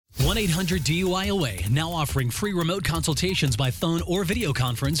1-800-DUI-AWAY, now offering free remote consultations by phone or video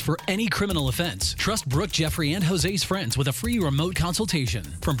conference for any criminal offense. Trust Brooke, Jeffrey, and Jose's friends with a free remote consultation.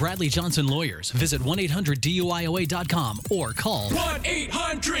 From Bradley Johnson Lawyers, visit 1-800-DUI-AWAY.com or call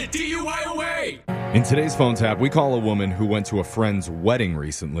 1-800-DUI-AWAY. In today's phone tap, we call a woman who went to a friend's wedding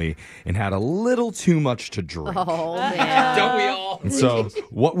recently and had a little too much to drink. Oh, man. Don't we all? And so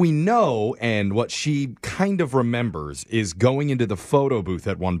what we know and what she kind of remembers is going into the photo booth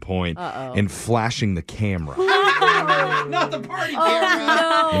at one point and flashing the camera. Not the party camera.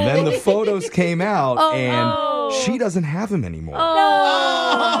 No. And then the photos came out and she doesn't have them anymore.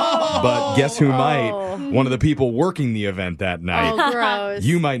 But guess who might? One of the people working the event that night. Oh, gross.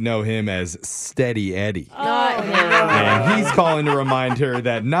 You might know him as Steady Eddy. Not him. And he's calling to remind her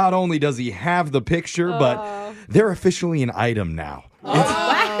that not only does he have the picture, but they're officially an item now. That's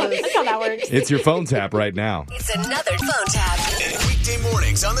how that works. It's your phone tap right now. It's another phone tap. Weekday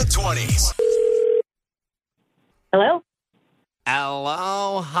mornings on the 20s. Hello?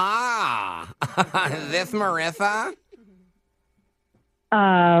 Aloha. Is this Marissa?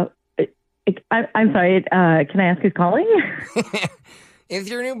 I'm sorry. Can I ask who's calling? It's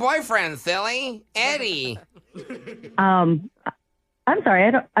your new boyfriend, silly. Eddie. I'm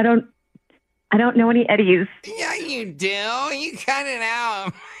sorry. I don't know any Eddies. Yeah, you do. You cut it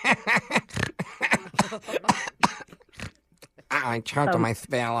out. I choked on my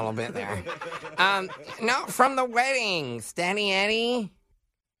spit a little bit there. No, from the wedding. Steady Eddie.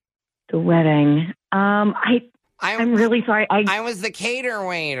 The wedding. I'm really sorry. I was the cater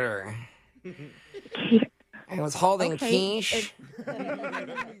waiter. I was holding quiche.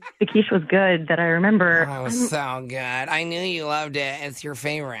 The quiche was good that I remember. Oh, it was so good. I knew you loved it. It's your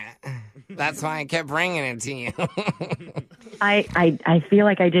favorite. That's why I kept bringing it to you. I feel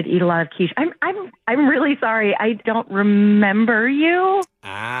like I did eat a lot of quiche. I'm really sorry. I don't remember you.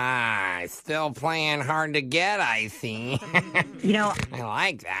 Still playing hard to get, I see. You know, I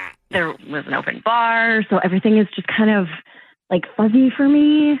like that. there was an open bar, so everything is just kind of like fuzzy for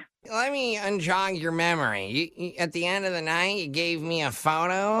me. Let me unjog your memory. You, at the end of the night, you gave me a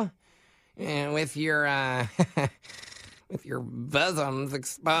photo with your with your bosoms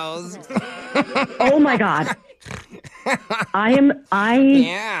exposed. Oh my God.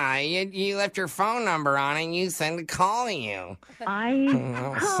 Yeah, you left your phone number on it and you said to call you.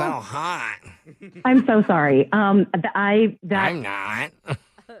 That was so hot. I'm so sorry. I'm not.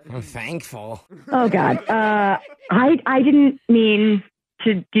 I'm thankful. Oh God. I didn't mean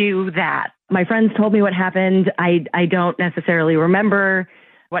to do that. My friends told me what happened. I don't necessarily remember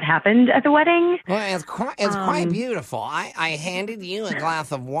what happened at the wedding. Well, it's quite beautiful. I handed you a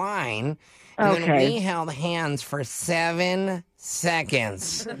glass of wine, and then we held hands for 7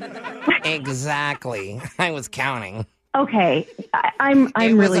 seconds. Exactly. I was counting. Okay. I'm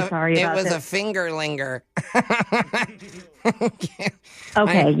really sorry about this. It was this. a finger linger.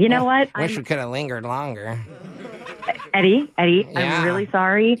 Okay, you know what? Wish we could have lingered longer. Eddie, Yeah. I'm really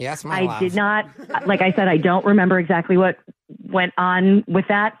sorry. Yes, my love. I did not, like I said, I don't remember exactly what went on with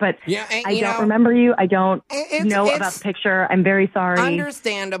that, but I don't remember you. I don't know about the picture. I'm very sorry.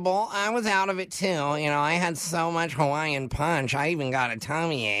 Understandable. I was out of it too. You know, I had so much Hawaiian punch. I even got a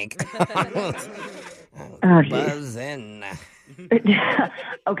tummy ache. I was buzzing.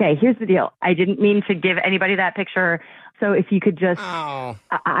 Okay, here's the deal. I didn't mean to give anybody that picture. So if you could just, I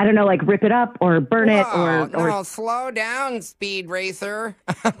don't know, like rip it up or burn it or... No, slow down, speed racer.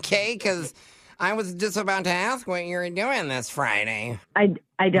 Okay, because I was just about to ask what you were doing this Friday. I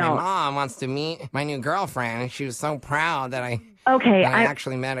don't. My mom wants to meet my new girlfriend, and she was so proud that I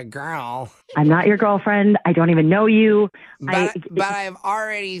actually met a girl. I'm not your girlfriend. I don't even know you. But I've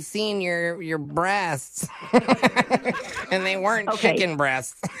already seen your breasts. And they weren't chicken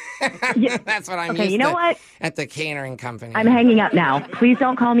breasts. That's what I'm used to at the catering company. I'm hanging up now. Please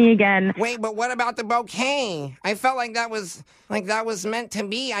don't call me again. Wait, but what about the bouquet? I felt like that was meant to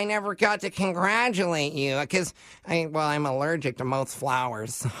be. I never got to congratulate you because I'm allergic to most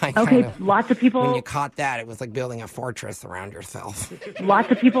flowers. Lots of people... When you caught that, it was like building a fortress around yourself.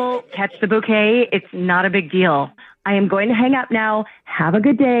 Lots of people catch the bouquet. It's not a big deal. I am going to hang up now. Have a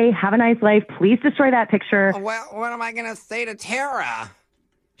good day. Have a nice life. Please destroy that picture. Well, what am I going to say to Tara?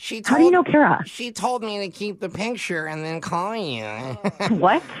 How do you know Tara? She told me to keep the picture and then call you.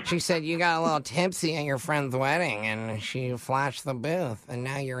 What? She said you got a little tipsy at your friend's wedding and she flashed the booth and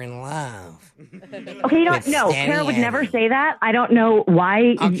now you're in love. Okay, you know what? No, Tara would never say that. I don't know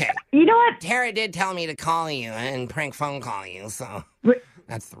why. Okay. You know what? Tara did tell me to call you and prank phone call you, so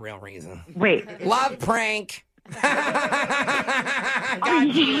that's the real reason. Wait. Love prank. I got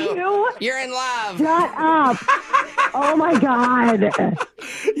you. You're in love. Shut up. Oh, my God.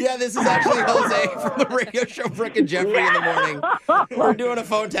 Yeah, this is actually Jose from the radio show Brooke and Jeffrey in the morning. We're doing a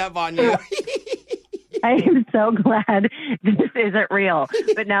phone tap on you. I am so glad this isn't real.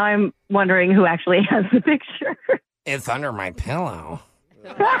 But now I'm wondering who actually has the picture. It's under my pillow.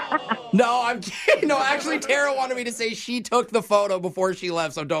 No, I'm kidding. No, actually, Tara wanted me to say she took the photo before she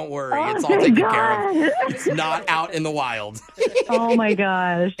left, so don't worry. It's all taken care of. It's not out in the wild. Oh, my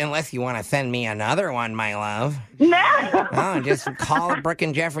gosh. Unless you want to send me another one, my love. No. Oh, just call Brooke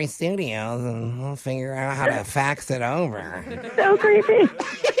and Jeffrey Studios, and we'll figure out how to fax it over. So creepy.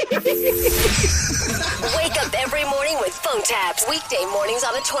 Wake up every morning with phone taps. Weekday mornings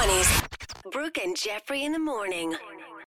on the 20s. Brooke and Jeffrey in the morning.